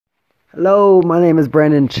Hello, my name is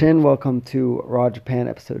Brandon Chin. Welcome to Raw Japan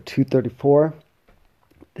episode 234.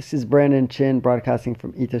 This is Brandon Chin broadcasting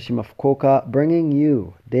from Itoshima, Fukuoka, bringing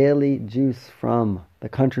you daily juice from the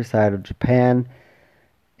countryside of Japan.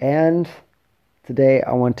 And today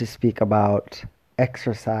I want to speak about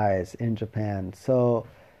exercise in Japan. So,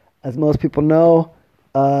 as most people know,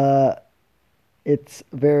 it's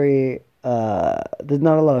there's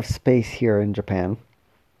not a lot of space here in Japan,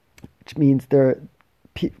 which means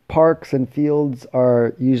parks and fields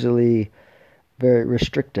are usually very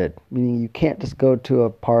restricted, meaning you can't just go to a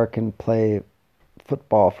park and play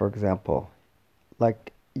football, for example,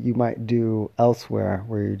 like you might do elsewhere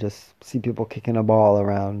where you just see people kicking a ball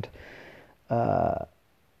around. Uh,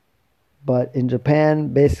 but in Japan,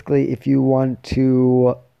 basically, if you want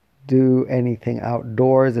to do anything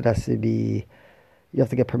outdoors, you have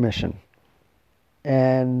to get permission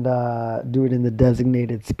and do it in the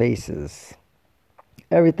designated spaces.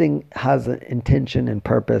 Everything has an intention and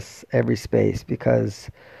purpose, every space, because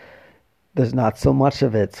there's not so much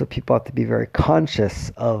of it. So people have to be very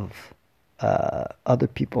conscious of other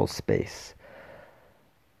people's space.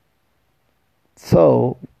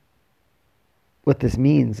 So what this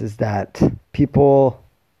means is that people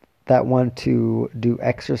that want to do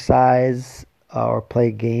exercise or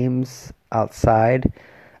play games outside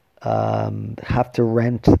have to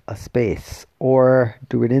rent a space or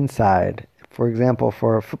do it inside. For example,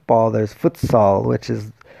 for football, there's futsal, which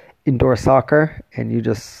is indoor soccer, and you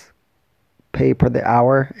just pay per the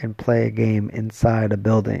hour and play a game inside a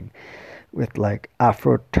building with like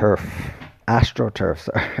astroturf,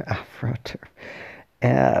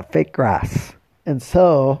 fake grass. And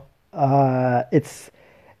so it's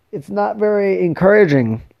not very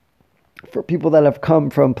encouraging for people that have come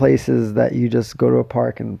from places that you just go to a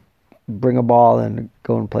park and bring a ball and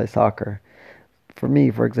go and play soccer. For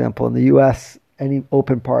me, for example, in the U.S., any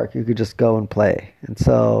open park you could just go and play, and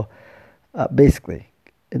so basically,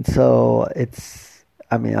 and so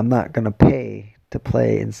I'm not gonna pay to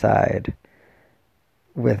play inside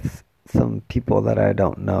with some people that I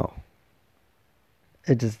don't know.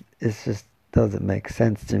 It just doesn't make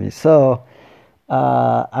sense to me. So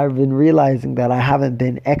I've been realizing that I haven't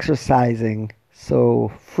been exercising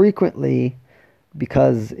so frequently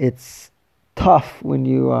because it's tough when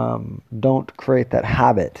you don't create that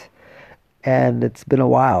habit. And it's been a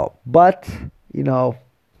while. But,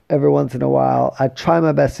 every once in a while, I try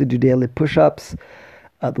my best to do daily push-ups.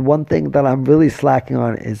 The one thing that I'm really slacking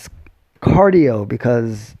on is cardio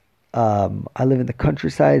because I live in the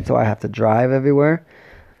countryside, so I have to drive everywhere.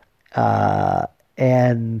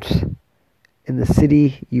 And in the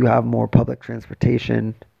city, you have more public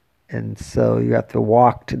transportation. And so you have to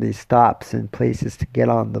walk to these stops and places to get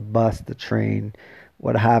on the bus, the train,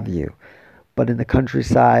 what have you. But in the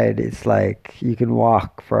countryside, it's like you can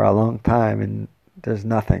walk for a long time and there's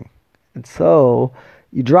nothing. And so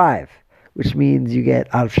you drive, which means you get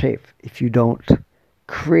out of shape if you don't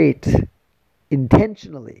create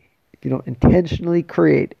intentionally, if you don't intentionally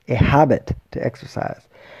create a habit to exercise.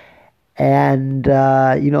 And,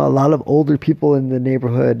 a lot of older people in the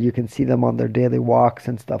neighborhood, you can see them on their daily walks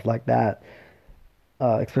and stuff like that,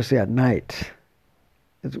 especially at night.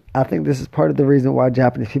 I think this is part of the reason why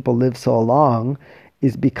Japanese people live so long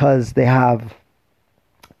is because they have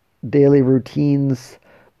daily routines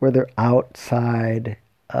where they're outside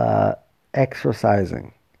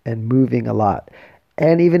exercising and moving a lot.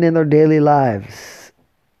 And even in their daily lives,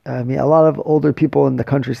 I mean, a lot of older people in the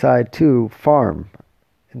countryside too farm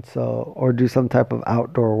and so or do some type of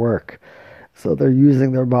outdoor work. So they're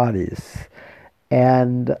using their bodies.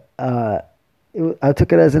 And I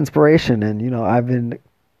took it as inspiration and I've been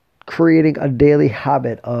creating a daily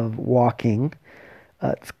habit of walking.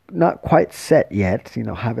 It's not quite set yet.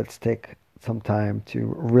 Habits take some time to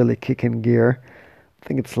really kick in gear. I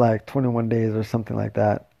think it's like 21 days or something like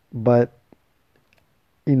that. But,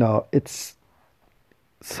 it's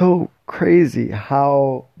so crazy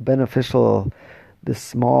how beneficial this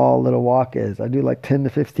small little walk is. I do like 10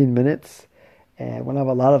 to 15 minutes. And when I have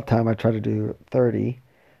a lot of time, I try to do 30.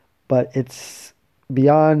 But it's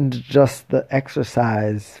beyond just the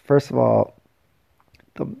exercise. First of all,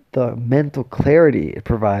 the mental clarity it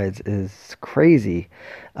provides is crazy.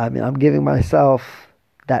 I mean, I'm giving myself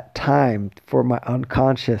that time for my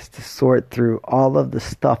unconscious to sort through all of the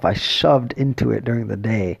stuff I shoved into it during the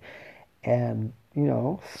day and,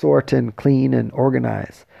 sort and clean and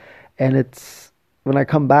organize. And when I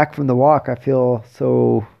come back from the walk, I feel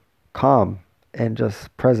so calm and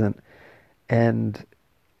just present. And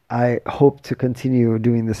I hope to continue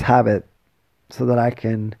doing this habit so that I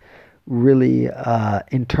can really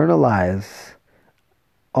internalize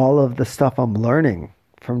all of the stuff I'm learning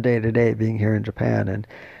from day to day being here in Japan. And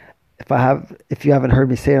if you haven't heard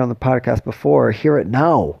me say it on the podcast before, hear it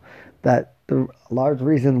now. That the large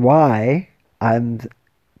reason why I'm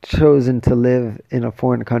chosen to live in a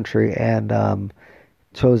foreign country and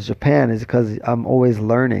chose Japan is because I'm always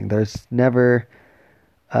learning. There's never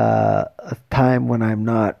a time when I'm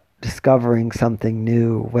not discovering something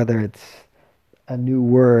new, whether it's a new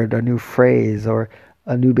word, a new phrase, or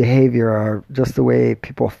a new behavior, or just the way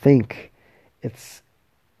people think. It's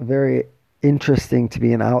very interesting to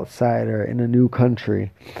be an outsider in a new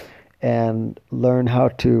country and learn how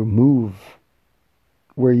to move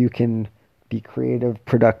where you can be creative,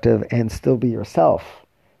 productive, and still be yourself,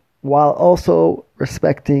 while also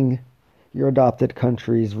respecting your adopted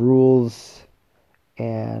country's rules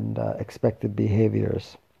and expected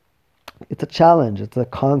behaviors. It's a challenge. It's a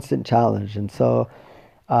constant challenge. And so,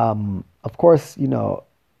 of course,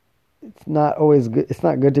 it's not always good. It's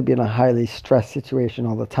not good to be in a highly stressed situation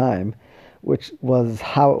all the time, which was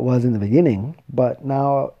how it was in the beginning. But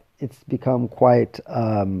now it's become quite,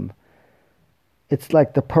 it's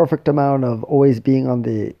like the perfect amount of always being on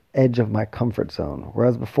the edge of my comfort zone.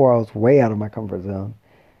 Whereas before I was way out of my comfort zone.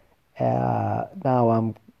 Now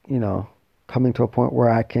I'm, coming to a point where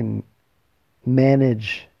I can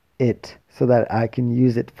manage it so that I can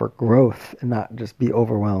use it for growth and not just be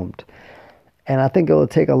overwhelmed. And I think it will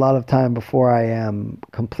take a lot of time before I am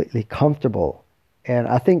completely comfortable. And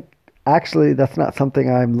I think actually that's not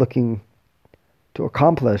something I'm looking to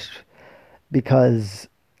accomplish, because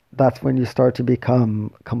that's when you start to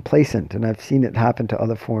become complacent. And I've seen it happen to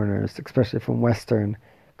other foreigners, especially from Western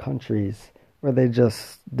countries, where they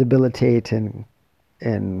just debilitate and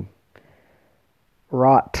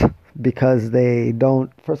rot because they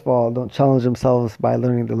first of all, don't challenge themselves by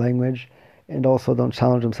learning the language, and also don't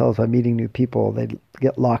challenge themselves by meeting new people. They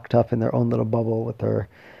get locked up in their own little bubble with their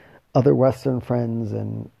other Western friends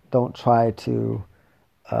and don't try to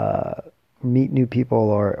meet new people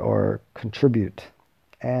or contribute.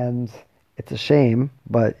 And it's a shame,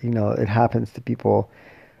 but it happens to people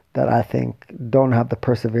that I think don't have the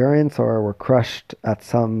perseverance or were crushed at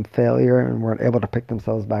some failure and weren't able to pick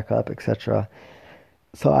themselves back up, etc.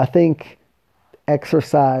 So I think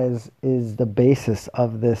exercise is the basis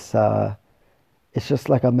of this. It's just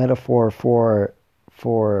like a metaphor for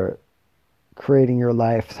creating your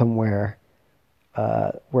life somewhere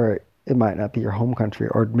where it might not be your home country,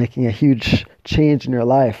 or making a huge change in your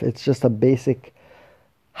life. It's just a basic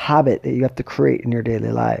habit that you have to create in your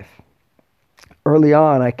daily life. Early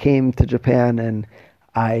on, I came to Japan and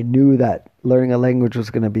I knew that learning a language was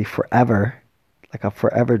going to be forever, like a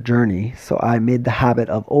forever journey. So I made the habit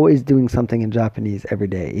of always doing something in Japanese every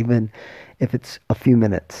day, even if it's a few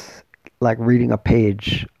minutes, like reading a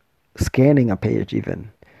page, scanning a page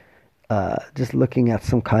even, just looking at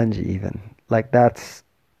some kanji even. Like that's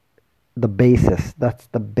the basis, that's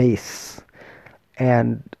the base.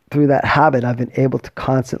 And through that habit, I've been able to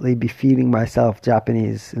constantly be feeding myself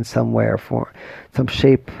Japanese in some way or form, some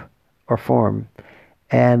shape or form.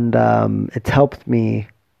 And it's helped me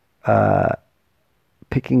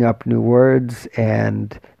picking up new words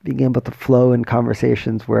and being able to flow in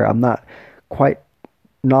conversations where I'm not quite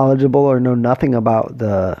knowledgeable or know nothing about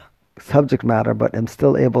the subject matter, but I'm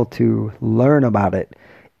still able to learn about it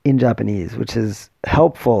in Japanese, which is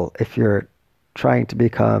helpful if you're trying to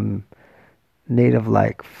become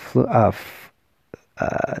native-like,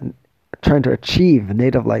 trying to achieve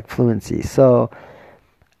native-like fluency. So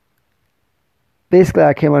basically,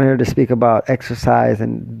 I came on here to speak about exercise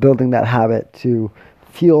and building that habit to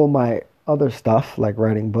fuel my other stuff, like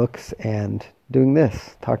writing books and doing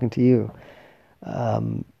this, talking to you.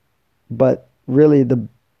 But really, the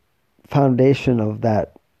foundation of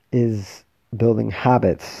that is building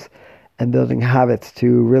habits, and building habits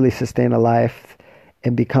to really sustain a life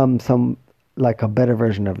and become like a better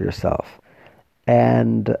version of yourself.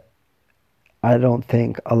 And I don't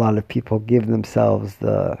think a lot of people give themselves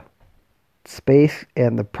the space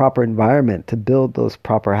and the proper environment to build those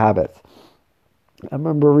proper habits. I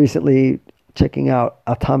remember recently checking out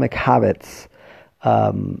Atomic Habits.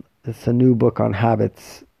 It's a new book on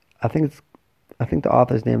habits. I think the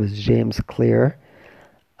author's name is James Clear.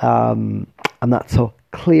 I'm not so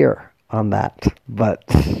clear on that, but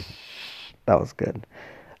that was good.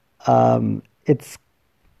 It's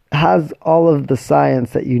has all of the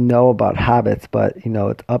science that you know about habits, but it's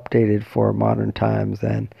updated for modern times,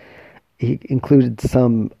 and he included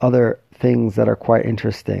some other things that are quite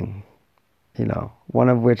interesting. One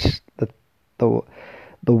of which the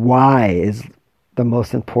why is the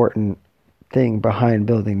most important thing behind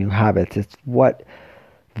building new habits. It's what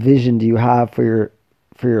vision do you have for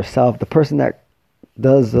yourself? The person that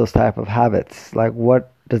does those type of habits, like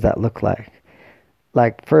what does that look like?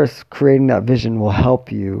 Like, first, creating that vision will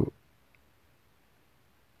help you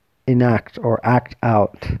enact or act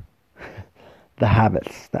out the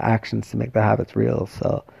habits, the actions to make the habits real.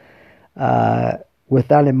 So, with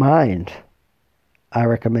that in mind, I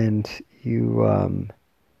recommend you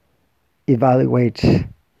evaluate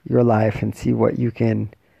your life and see what you can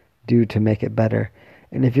do to make it better.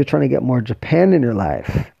 And if you're trying to get more Japan in your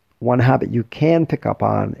life, one habit you can pick up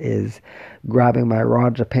on is grabbing my Raw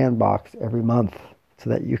Japan box every month so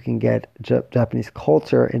that you can get Japanese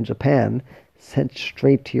culture in Japan sent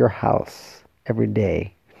straight to your house every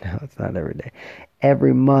day. No, it's not every day.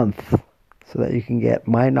 Every month, so that you can get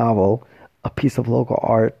my novel, a piece of local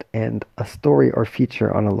art, and a story or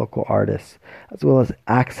feature on a local artist, as well as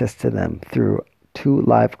access to them through 2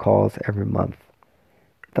 live calls every month.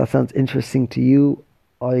 If that sounds interesting to you,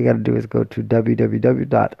 all you got to do is go to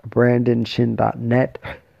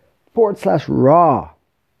www.brandonshin.net/raw,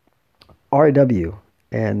 RAW,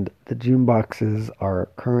 and the June boxes are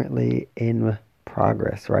currently in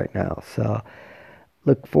progress right now. So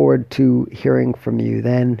look forward to hearing from you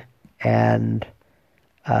then, and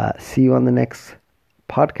see you on the next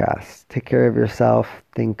podcast. Take care of yourself.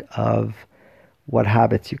 Think of what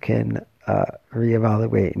habits you can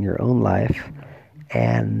reevaluate in your own life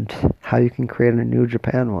and how you can create a new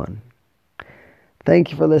Japan one.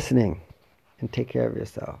 Thank you for listening, and take care of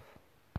yourself.